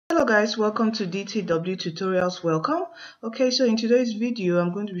Hello guys, welcome to DTW Tutorials. Welcome. Okay, so in today's video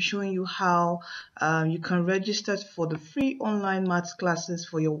I'm going to be showing you how you can register for the free online maths classes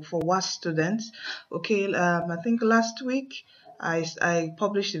for WASSCE students. Okay, I think last week I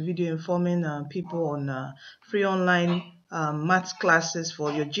published a video informing people on free online maths classes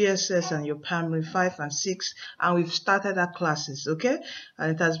for your GSS and your primary 5 and 6, and we've started our classes. Okay,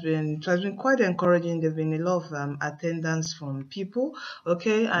 and it has been quite encouraging. There've been a lot of attendance from people.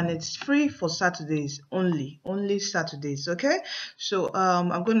 Okay, and it's free for Saturdays only Saturdays. Okay, so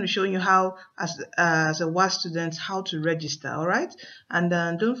I'm going to be showing you how as a WASSCE student how to register. All right, and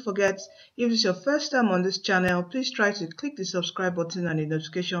don't forget, if it's your first time on this channel, please try to click the subscribe button and the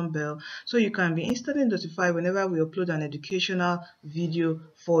notification bell so you can be instantly notified whenever we upload an educational video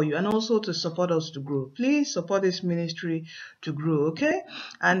for you, and also to support us to grow. Please support this ministry to grow. Okay,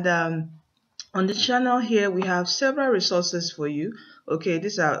 and on the channel here we have several resources for you. Okay,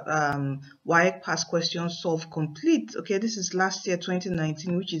 these are WAEC past questions solved complete. Okay, this is last year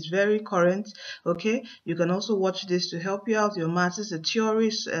 2019, which is very current. Okay, you can also watch this to help you out your maths. This is a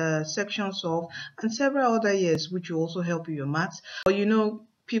theory section solved, and several other years which will also help you your maths. But you know,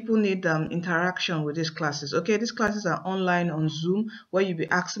 people need interaction with these classes. Okay, these classes are online on Zoom, where you'll be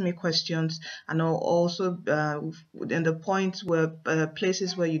asking me questions, and I'll also in the points where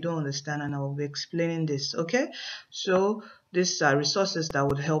places where you don't understand, and I'll be explaining this. Okay, so these are resources that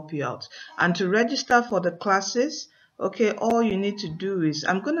would help you out. And to register for the classes, okay, all you need to do is,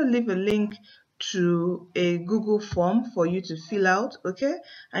 I'm going to leave a link to a Google form for you to fill out. Okay,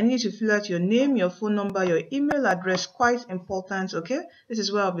 I need to fill out your name, your phone number, your email address. Quite important. Okay, this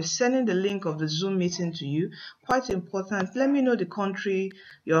is where I'll be sending the link of the Zoom meeting to you. Quite important. Let me know the country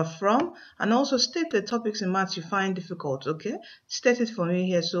you're from, and also state the topics in maths you find difficult. Okay, state it for me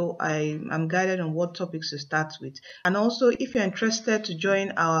here so I'm guided on what topics to start with. And also, if you're interested to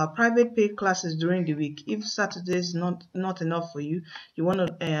join our private paid classes during the week, if Saturday is not enough for you, you want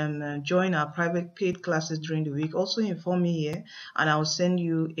to join our private paid classes during the week, also inform me here and I'll send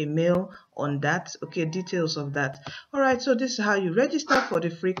you a mail on that. Okay, details of that. All right, so this is how you register for the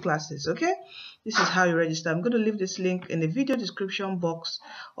free classes. Okay, this is how you register. I'm going to leave this link in the video description box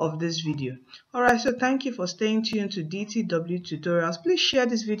of this video. All right, so thank you for staying tuned to DTW Tutorials. Please share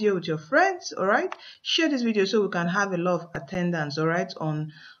this video with your friends. All right, share this video so we can have a lot of attendance, all right,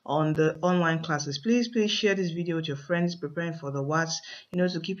 on the online classes. Please share this video with your friends preparing for the WASSCE, you know,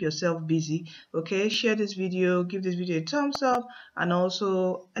 to keep yourself busy. Okay, share this video, give this video a thumbs up, and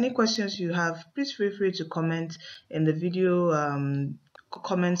also any questions you have, please feel free to comment in the video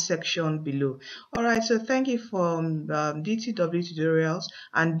comment section below. All right, so thank you for DTW Tutorials,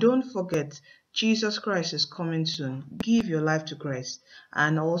 and don't forget, Jesus Christ is coming soon. Give your life to Christ,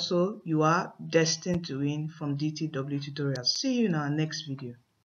 and also you are destined to win from DTW Tutorials. See you in our next video.